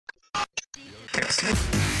A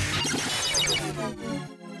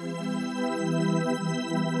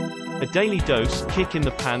daily dose, kick in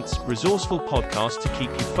the pants, resourceful podcast to keep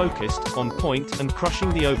you focused, on point, and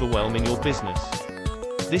crushing the overwhelm in your business.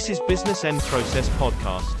 This is Business End Process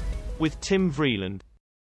Podcast with Tim Vreeland.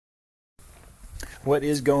 What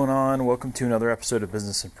is going on? Welcome to another episode of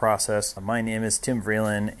Business and Process. My name is Tim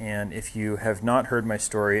Vreeland, and if you have not heard my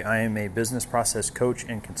story, I am a business process coach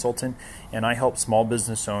and consultant, and I help small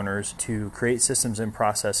business owners to create systems and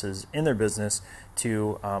processes in their business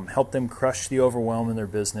to help them crush the overwhelm in their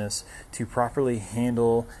business, to properly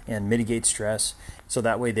handle and mitigate stress, so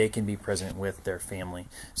that way they can be present with their family.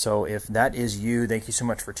 So if that is you, thank you so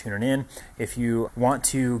much for tuning in. If you want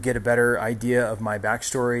to get a better idea of my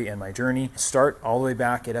backstory and my journey, start all the way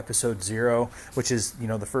back at episode 0, which is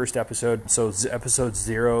the first episode. So episodes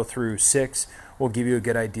 0 through 6 will give you a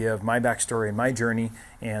good idea of my backstory and my journey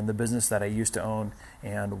and the business that I used to own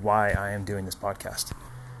and why I am doing this podcast.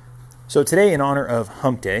 So today, in honor of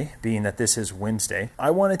Hump Day, being that this is Wednesday,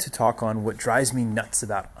 I wanted to talk on what drives me nuts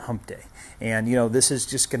about Hump Day. And, this is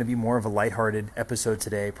just going to be more of a lighthearted episode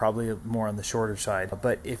today, probably more on the shorter side.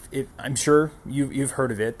 But if I'm sure you've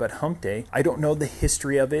heard of it, but Hump Day, I don't know the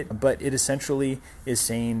history of it, but it essentially is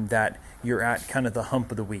saying that you're at kind of the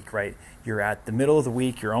hump of the week, right? You're at the middle of the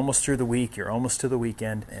week, you're almost through the week, you're almost to the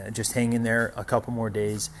weekend, just hang in there a couple more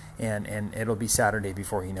days, and it'll be Saturday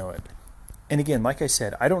before you know it. And again, like I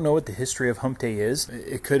said, I don't know what the history of Hump Day is.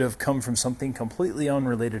 It could have come from something completely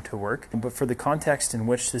unrelated to work. But for the context in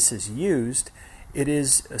which this is used, it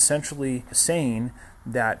is essentially saying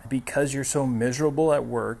that because you're so miserable at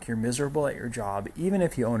work, you're miserable at your job, even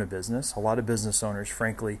if you own a business, a lot of business owners,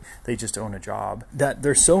 frankly, they just own a job, that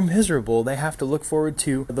they're so miserable they have to look forward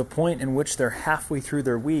to the point in which they're halfway through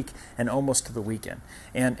their week and almost to the weekend.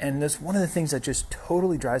 And that's one of the things that just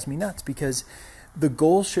totally drives me nuts, because the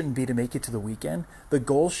goal shouldn't be to make it to the weekend. The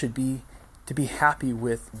goal should be to be happy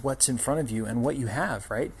with what's in front of you and what you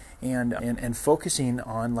have, right? And focusing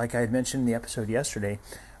on, like I had mentioned in the episode yesterday,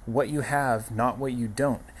 what you have, not what you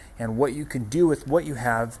don't, and what you can do with what you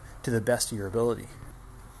have to the best of your ability.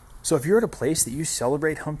 So if you're at a place that you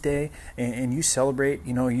celebrate Hump Day and you celebrate,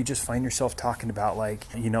 you just find yourself talking about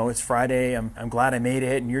it's Friday, I'm glad I made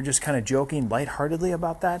it, and you're just kind of joking lightheartedly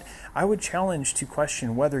about that, I would challenge to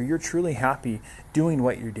question whether you're truly happy doing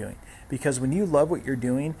what you're doing. Because when you love what you're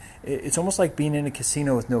doing, it's almost like being in a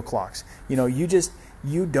casino with no clocks.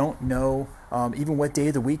 You don't know even what day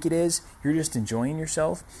of the week it is. You're just enjoying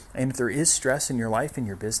yourself. And if there is stress in your life and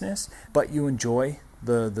your business, but you enjoy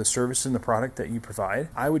the service and the product that you provide,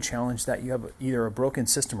 I would challenge that you have either a broken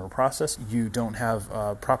system or process, you don't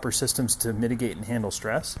have proper systems to mitigate and handle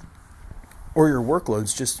stress, or your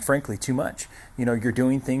workload's just frankly too much. You're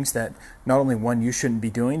doing things that not only one you shouldn't be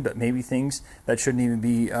doing, but maybe things that shouldn't even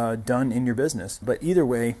be done in your business. But either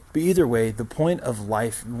way, the point of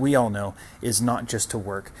life, we all know, is not just to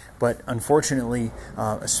work. But unfortunately,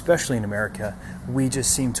 especially in America, we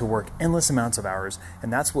just seem to work endless amounts of hours.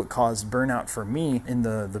 And that's what caused burnout for me in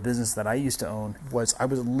the business that I used to own. I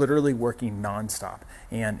was literally working nonstop.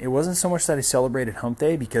 And it wasn't so much that I celebrated Hump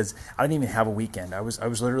Day, because I didn't even have a weekend. I was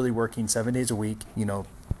literally working 7 days a week,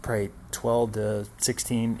 probably 12 to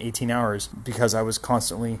 16, 18 hours, because I was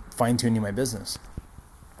constantly fine-tuning my business.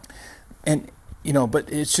 And,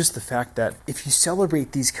 but it's just the fact that if you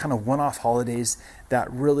celebrate these kind of one-off holidays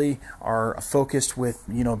that really are focused with,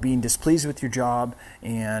 being displeased with your job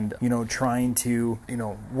and, trying to,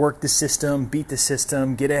 work the system, beat the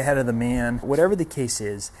system, get ahead of the man, whatever the case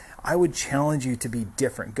is, I would challenge you to be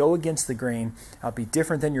different. Go against the grain. Be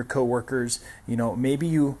different than your coworkers. Maybe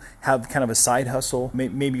you have kind of a side hustle.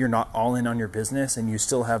 Maybe you're not all in on your business and you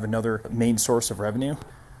still have another main source of revenue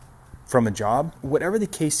from a job. Whatever the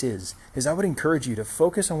case is I would encourage you to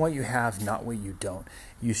focus on what you have, not what you don't.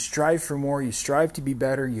 You strive for more, you strive to be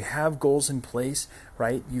better, you have goals in place,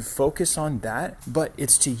 right? You focus on that, but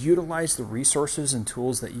it's to utilize the resources and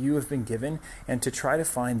tools that you have been given and to try to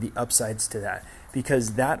find the upsides to that.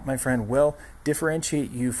 Because that, my friend, will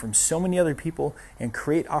differentiate you from so many other people and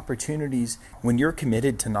create opportunities when you're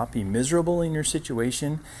committed to not be miserable in your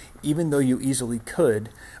situation, even though you easily could,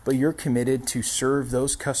 but you're committed to serve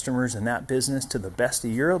those customers and that business to the best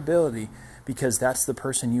of your ability, because that's the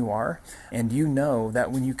person you are. And you know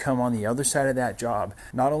that when you come on the other side of that job,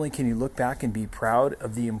 not only can you look back and be proud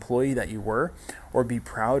of the employee that you were, or be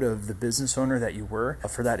proud of the business owner that you were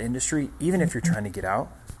for that industry, even if you're trying to get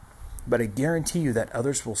out, but I guarantee you that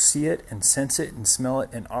others will see it and sense it and smell it,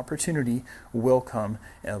 and opportunity will come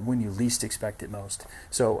when you least expect it most.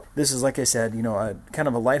 So this is, like I said, a kind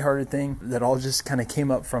of a lighthearted thing that all just kind of came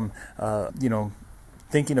up from,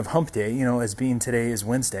 thinking of hump day, as being today is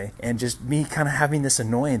Wednesday, and just me kind of having this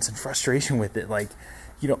annoyance and frustration with it. Like,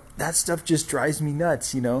 that stuff just drives me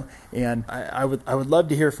nuts, and I would love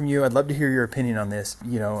to hear from you. I'd love to hear your opinion on this.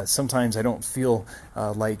 Sometimes I don't feel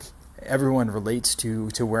like everyone relates to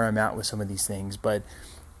where I'm at with some of these things, but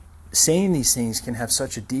saying these things can have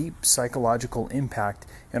such a deep psychological impact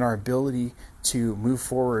in our ability to move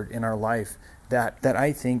forward in our life that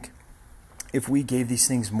I think if we gave these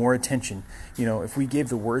things more attention, if we gave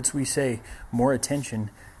the words we say more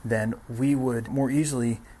attention, then we would more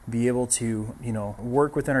easily be able to,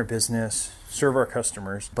 work within our business, serve our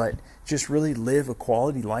customers, but just really live a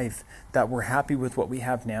quality life that we're happy with what we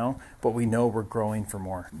have now, but we know we're growing for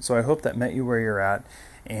more. So I hope that met you where you're at.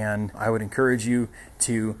 And I would encourage you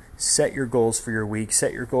to set your goals for your week,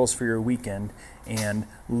 set your goals for your weekend, and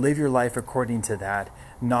live your life according to that,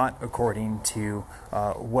 not according to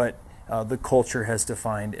what the culture has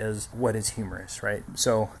defined as what is humorous, right?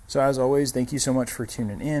 So as always, thank you so much for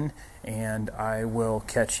tuning in, and I will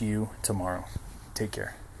catch you tomorrow. Take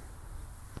care.